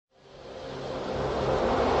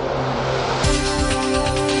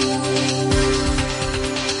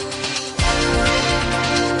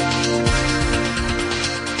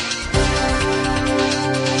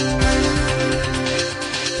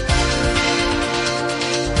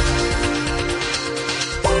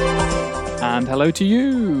And hello to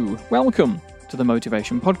you. Welcome to the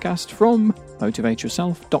Motivation Podcast from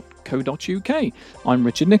motivateyourself.co.uk. I'm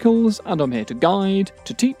Richard Nichols, and I'm here to guide,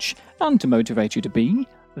 to teach, and to motivate you to be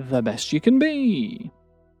the best you can be.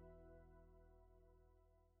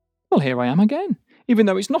 Well, here I am again, even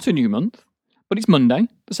though it's not a new month, but it's Monday,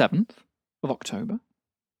 the 7th of October.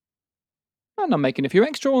 And I'm making a few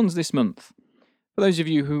extra ones this month. For those of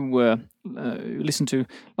you who listened to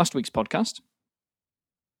last week's podcast,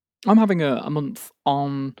 I'm having a month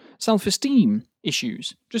on self-esteem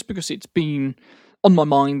issues, just because it's been on my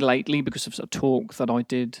mind lately because of a talk that I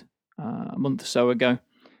did a month or so ago,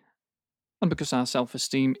 and because our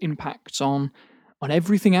self-esteem impacts on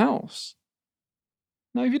everything else.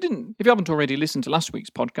 Now, if you haven't already listened to last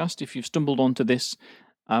week's podcast, if you've stumbled onto this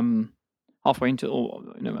halfway into, or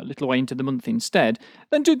a little way into the month instead,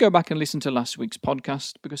 then do go back and listen to last week's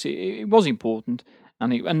podcast, because it was important,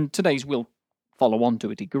 and today's will follow on to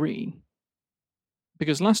a degree.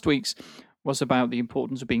 Because last week's was about the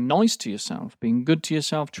importance of being nice to yourself, being good to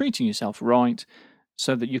yourself, treating yourself right,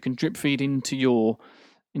 so that you can drip feed into your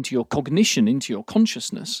cognition, into your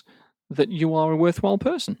consciousness, that you are a worthwhile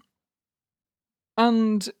person.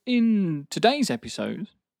 And in today's episode,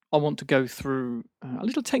 I want to go through a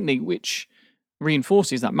little technique which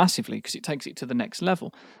reinforces that massively, because it takes it to the next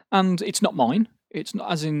level. And it's not mine. It's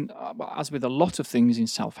not, as with a lot of things in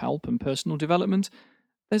self-help and personal development,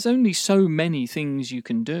 there's only so many things you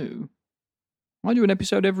can do. I do an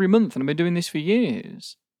episode every month, and I've been doing this for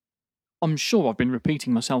years. I'm sure I've been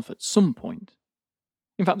repeating myself at some point.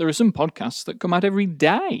 In fact, there are some podcasts that come out every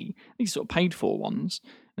day. These sort of paid-for ones.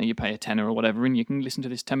 Now, you pay a tenner or whatever, and you can listen to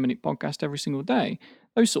this 10-minute podcast every single day.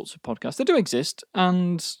 Those sorts of podcasts, they do exist,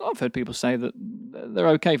 and I've heard people say that they're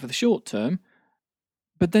okay for the short term.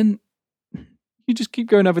 But then you just keep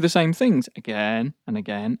going over the same things again and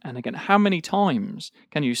again and again. How many times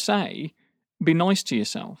can you say, be nice to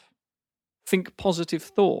yourself? Think positive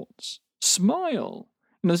thoughts. Smile.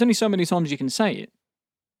 There's only so many times you can say it.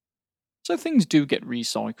 So things do get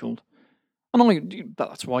recycled. And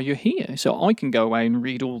that's why you're here. So I can go away and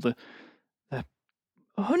read all the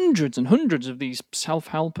hundreds and hundreds of these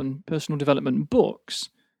self-help and personal development books.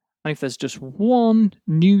 And if there's just one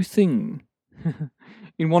new thing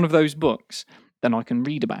in one of those books, then I can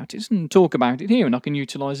read about it and talk about it here, and I can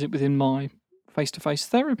utilise it within my face-to-face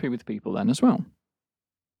therapy with people then as well.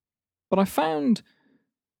 But I found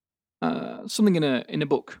something in a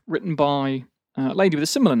book written by a lady with a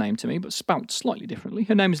similar name to me, but spelt slightly differently.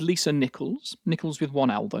 Her name is Lisa Nichols, Nichols with one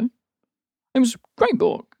L though. It was a great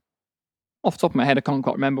book. Off the top of my head, I can't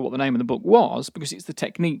quite remember what the name of the book was, because it's the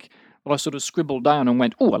technique that I sort of scribbled down and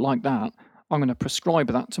went, oh, I like that. I'm going to prescribe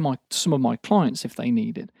that to some of my clients if they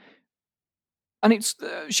need it. And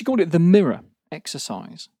she called it the mirror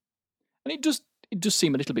exercise. And it does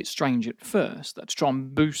seem a little bit strange at first, that to try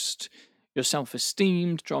and boost your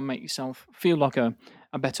self-esteem, to try and make yourself feel like a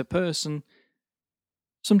better person.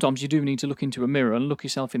 Sometimes you do need to look into a mirror and look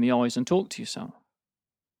yourself in the eyes and talk to yourself.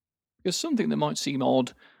 Because something that might seem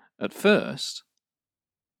odd at first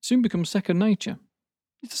soon becomes second nature.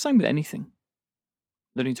 It's the same with anything.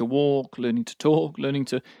 Learning to walk, learning to talk, learning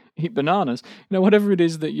to eat bananas. Whatever it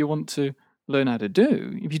is that you want to learn how to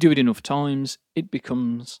do, if you do it enough times, it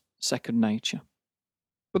becomes second nature.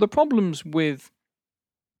 But the problems with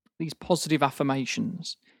these positive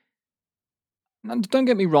affirmations, and don't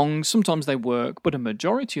get me wrong, sometimes they work, but a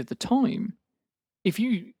majority of the time, if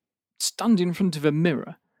you stand in front of a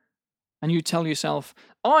mirror and you tell yourself,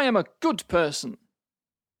 I am a good person,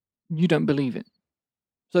 you don't believe it.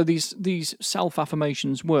 So these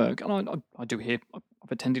self-affirmations work, and I do hear,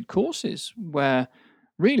 I've attended courses where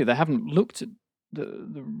really they haven't looked at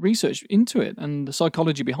the research into it and the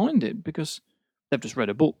psychology behind it, because they've just read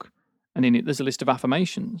a book, and in it there's a list of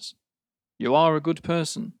affirmations. You are a good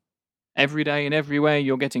person. Every day in every way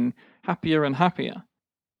you're getting happier and happier.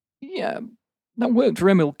 Yeah, that worked for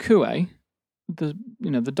Emil Coué, the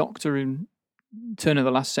doctor in turn of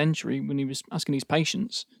the last century, when he was asking his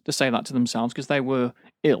patients to say that to themselves because they were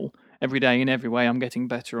ill. Every day in every way I'm getting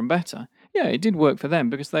better and better. Yeah, it did work for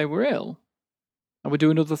them because they were ill. And we're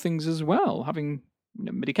doing other things as well, having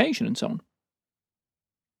medication and so on.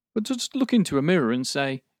 But to just look into a mirror and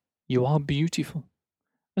say, you are beautiful,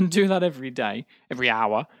 and do that every day, every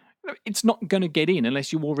hour, it's not going to get in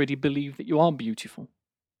unless you already believe that you are beautiful.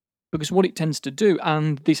 Because what it tends to do,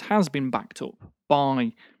 and this has been backed up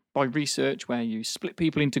by research where you split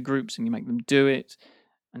people into groups and you make them do it,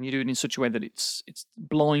 and you do it in such a way that it's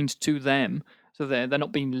blind to them, so they're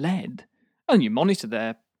not being led, and you monitor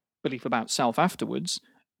their belief about self afterwards.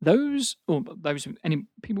 Those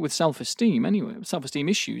people with self-esteem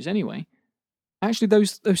issues anyway, actually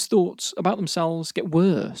those thoughts about themselves get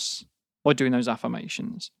worse by doing those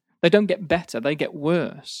affirmations. They don't get better, they get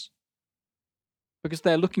worse. Because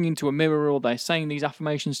they're looking into a mirror or they're saying these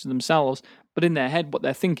affirmations to themselves, but in their head, what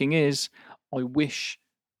they're thinking is, I wish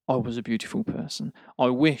I was a beautiful person. I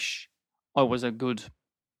wish I was a good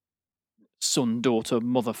son, daughter,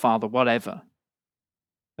 mother, father, whatever.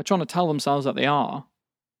 They're trying to tell themselves that they are,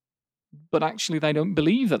 but actually they don't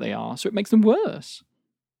believe that they are, so it makes them worse.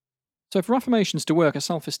 So for affirmations to work, our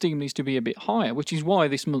self-esteem needs to be a bit higher, which is why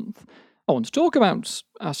this month I want to talk about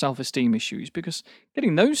our self-esteem issues, because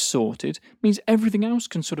getting those sorted means everything else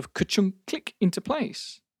can sort of ka-chunk click into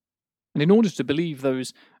place. And in order to believe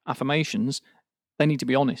those affirmations, they need to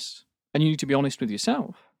be honest. And you need to be honest with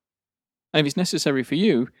yourself. And if it's necessary for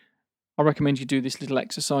you, I recommend you do this little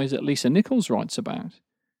exercise that Lisa Nichols writes about,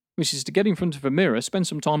 which is to get in front of a mirror, spend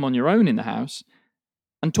some time on your own in the house,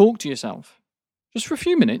 and talk to yourself, just for a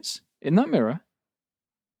few minutes, in that mirror,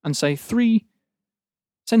 and say 3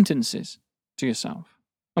 sentences to yourself.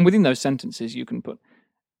 And within those sentences, you can put,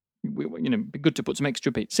 be good to put some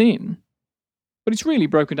extra bits in, but it's really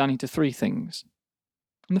broken down into 3 things.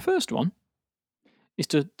 And the first one is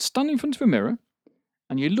to stand in front of a mirror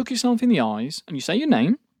and you look yourself in the eyes and you say your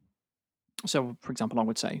name. So, for example, I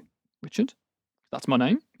would say, Richard. That's my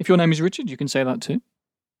name. If your name is Richard, you can say that too.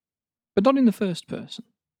 But not in the first person.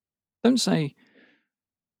 Don't say,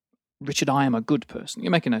 Richard, I am a good person.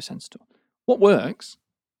 You're making no sense at all. What works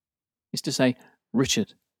is to say,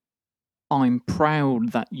 Richard, I'm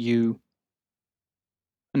proud that you...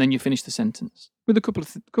 And then you finish the sentence with a couple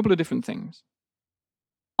of different things.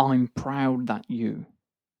 I'm proud that you...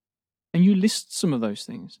 And you list some of those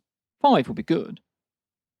things. 5 will be good.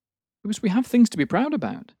 Because we have things to be proud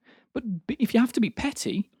about. But if you have to be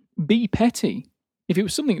petty, be petty. If it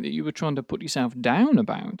was something that you were trying to put yourself down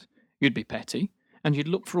about, you'd be petty. And you'd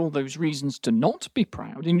look for all those reasons to not be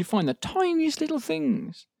proud. And you'd find the tiniest little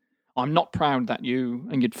things. I'm not proud that you...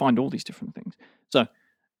 And you'd find all these different things. So,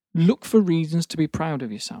 look for reasons to be proud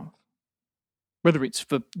of yourself. Whether it's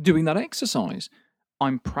for doing that exercise.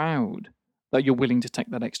 I'm proud that you're willing to take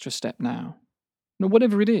that extra step now.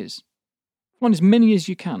 Whatever it is. Find as many as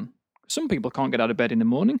you can. Some people can't get out of bed in the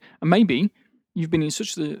morning, and maybe you've been in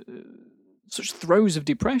such throes of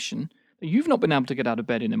depression that you've not been able to get out of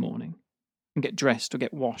bed in the morning and get dressed or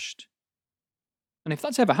get washed. And if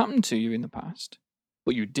that's ever happened to you in the past,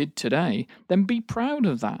 but you did today, then be proud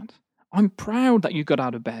of that. I'm proud that you got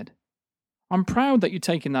out of bed. I'm proud that you're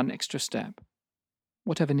taking that extra step.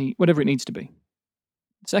 Whatever it needs to be.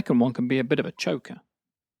 The second one can be a bit of a choker.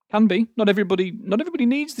 Can be. Not everybody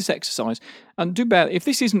needs this exercise. And do bear, if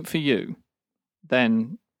this isn't for you,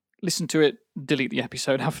 then listen to it, delete the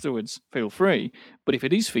episode afterwards. Feel free. But if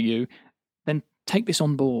it is for you, then take this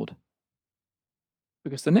on board.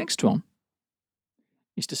 Because the next one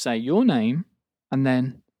is to say your name and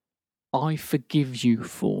then, I forgive you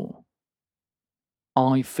for.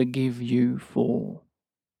 I forgive you for.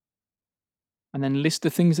 And then list the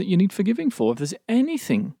things that you need forgiving for. If there's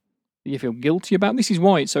anything that you feel guilty about, this is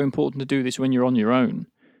why it's so important to do this when you're on your own.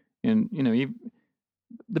 And,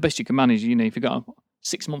 the best you can manage, if you've got a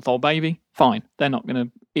 6-month-old baby, fine, they're not going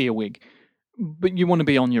to earwig. But you want to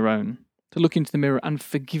be on your own, to look into the mirror and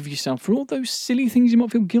forgive yourself for all those silly things you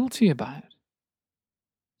might feel guilty about.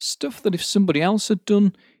 Stuff that if somebody else had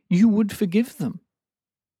done, you would forgive them.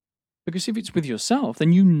 Because if it's with yourself,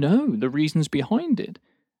 then you know the reasons behind it.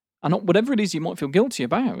 And whatever it is you might feel guilty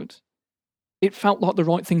about, it felt like the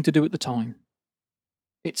right thing to do at the time.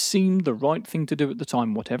 It seemed the right thing to do at the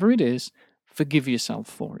time. Whatever it is, forgive yourself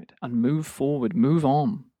for it and move forward, move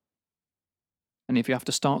on. And if you have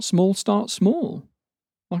to start small, start small.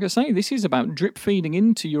 Like I say, this is about drip feeding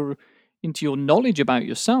into your knowledge about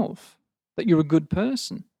yourself, that you're a good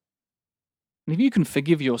person. And if you can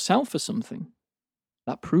forgive yourself for something,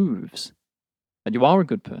 that proves that you are a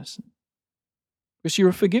good person. Because you're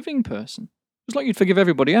a forgiving person. Just like you'd forgive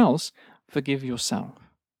everybody else, forgive yourself.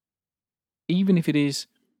 Even if it is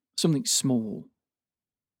something small.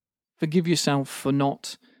 Forgive yourself for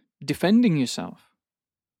not defending yourself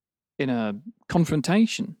in a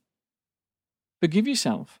confrontation. Forgive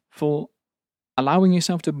yourself for allowing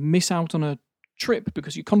yourself to miss out on a trip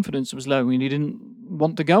because your confidence was low and you didn't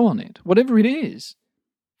want to go on it. Whatever it is,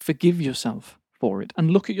 forgive yourself for it. And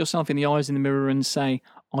look at yourself in the eyes in the mirror and say,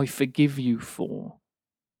 I forgive you for.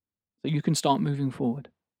 So you can start moving forward.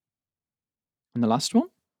 And the last one,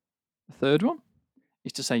 the third one,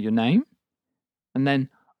 is to say your name, and then,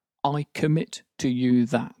 I commit to you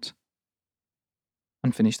that.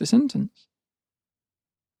 And finish the sentence.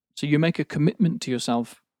 So you make a commitment to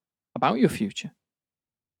yourself about your future.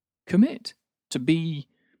 Commit to be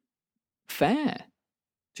fair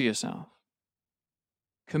to yourself.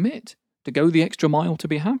 Commit to go the extra mile to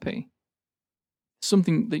be happy.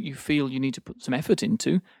 Something that you feel you need to put some effort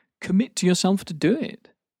into, commit to yourself to do it.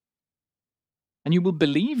 And you will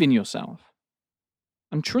believe in yourself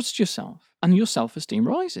and trust yourself, and your self-esteem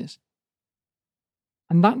rises.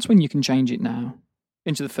 And that's when you can change it now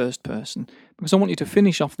into the first person, because I want you to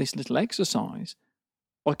finish off this little exercise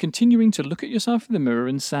by continuing to look at yourself in the mirror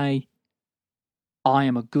and say, I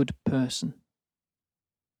am a good person.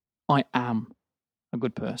 I am a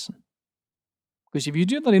good person. Because if you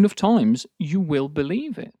do that enough times, you will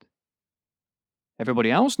believe it.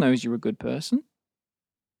 Everybody else knows you're a good person.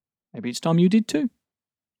 Maybe it's time you did too.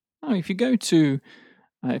 Now, if you go to,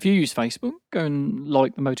 if you use Facebook, go and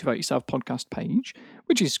like the Motivate Yourself podcast page,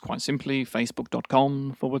 which is quite simply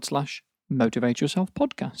facebook.com/Motivate Yourself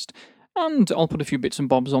podcast. And I'll put a few bits and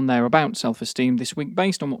bobs on there about self-esteem this week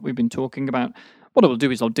based on what we've been talking about. What I will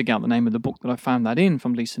do is I'll dig out the name of the book that I found that in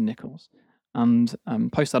from Lisa Nichols and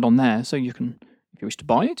post that on there so you can, if you wish to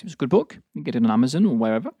buy it, it was a good book, you can get it on Amazon or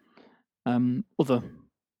wherever. Other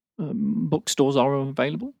bookstores are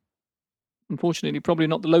available. Unfortunately, probably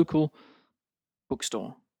not the local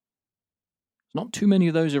bookstore. There's not too many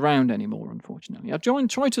of those around anymore, unfortunately. I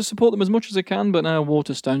try to support them as much as I can, but now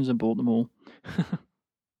Waterstones have bought them all.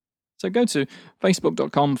 So go to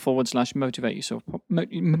facebook.com/Motivate Yourself. Put my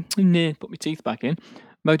teeth back in.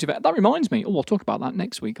 Motivate. That reminds me. Oh, I'll talk about that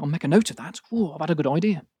next week. I'll make a note of that. Oh, I've had a good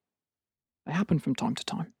idea. They happen from time to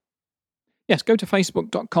time. Yes, go to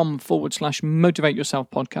facebook.com/Motivate Yourself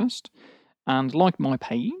podcast and like my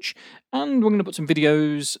page. And we're going to put some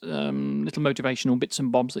videos, little motivational bits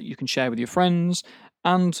and bobs that you can share with your friends.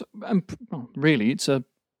 And well, really, it's a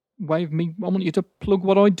way of me. I want you to plug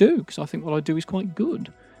what I do because I think what I do is quite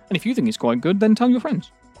good. And if you think it's quite good, then tell your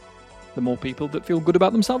friends. The more people that feel good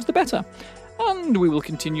about themselves, the better. And we will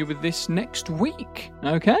continue with this next week.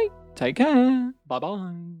 Okay? Take care.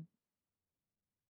 Bye-bye.